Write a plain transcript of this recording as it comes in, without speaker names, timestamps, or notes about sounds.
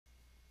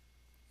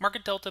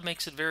MarketDelta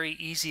makes it very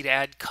easy to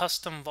add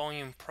custom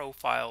volume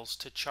profiles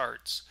to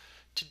charts.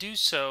 To do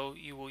so,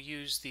 you will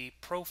use the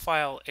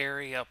Profile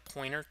Area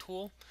Pointer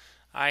tool.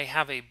 I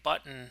have a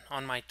button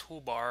on my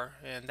toolbar,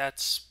 and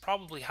that's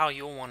probably how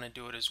you'll want to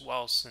do it as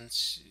well,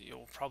 since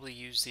you'll probably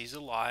use these a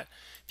lot.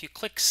 If you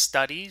click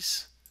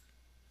Studies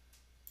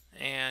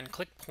and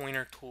click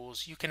Pointer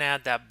Tools, you can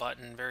add that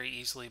button very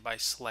easily by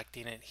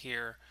selecting it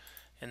here,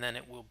 and then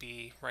it will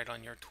be right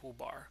on your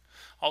toolbar.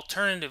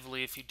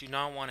 Alternatively, if you do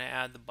not want to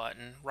add the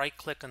button, right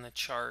click on the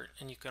chart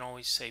and you can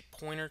always say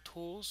Pointer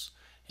Tools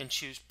and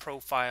choose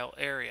Profile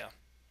Area,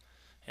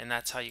 and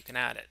that's how you can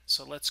add it.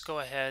 So let's go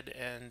ahead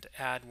and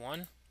add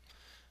one,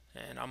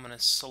 and I'm going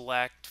to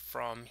select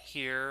from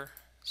here,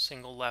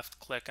 single left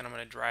click, and I'm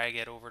going to drag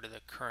it over to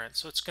the current.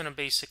 So it's going to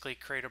basically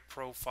create a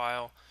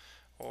profile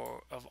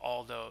of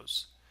all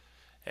those.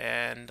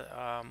 And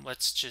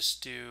let's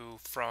just do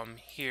from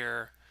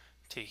here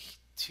to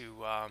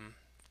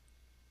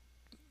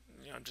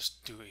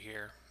just do it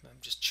here.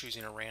 I'm just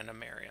choosing a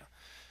random area.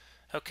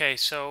 Okay,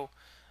 so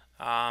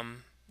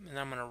and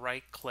I'm going to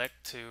right click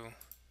to,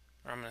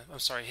 or I'm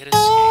sorry, hit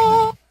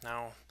escape.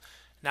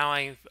 Now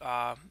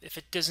if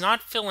it does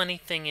not fill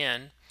anything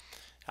in,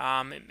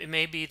 it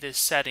may be the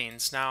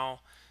settings. Now,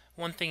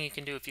 one thing you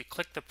can do, if you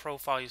click the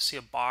profile, you'll see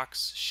a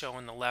box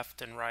showing the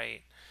left and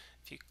right.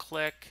 If you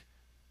click,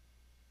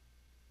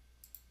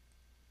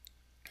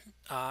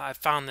 I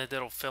found that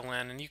it'll fill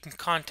in, and you can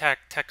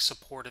contact tech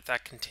support if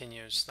that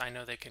continues. I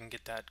know they can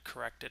get that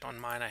corrected. On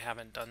mine, I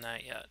haven't done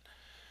that yet.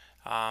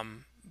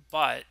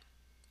 But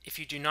if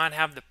you do not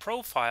have the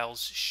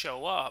profiles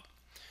show up,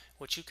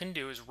 what you can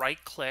do is just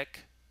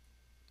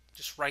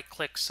right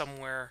click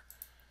somewhere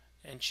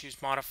and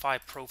choose Modify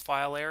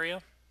Profile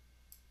Area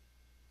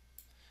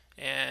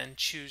and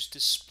choose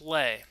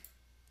Display.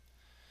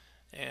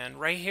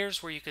 And right here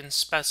is where you can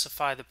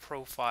specify the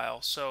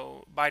profile.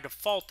 So by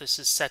default this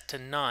is set to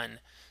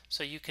none.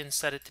 So you can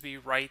set it to be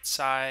right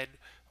side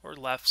or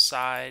left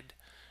side.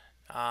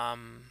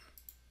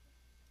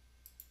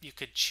 You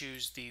could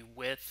choose the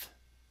width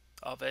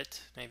of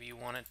it. Maybe you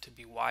want it to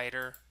be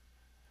wider.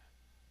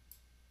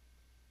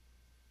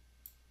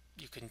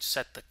 You can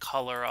set the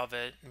color of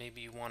it.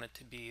 Maybe you want it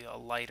to be a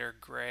lighter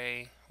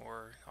gray,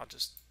 or I'll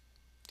just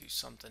do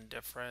something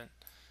different.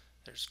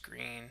 There's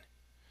green.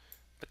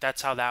 But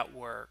that's how that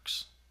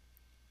works.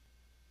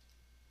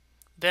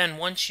 Then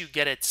once you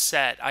get it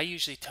set, I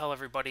usually tell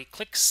everybody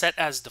click Set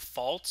as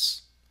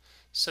Defaults,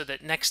 so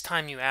that next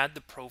time you add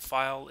the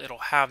profile, it'll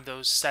have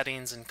those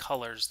settings and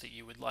colors that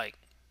you would like.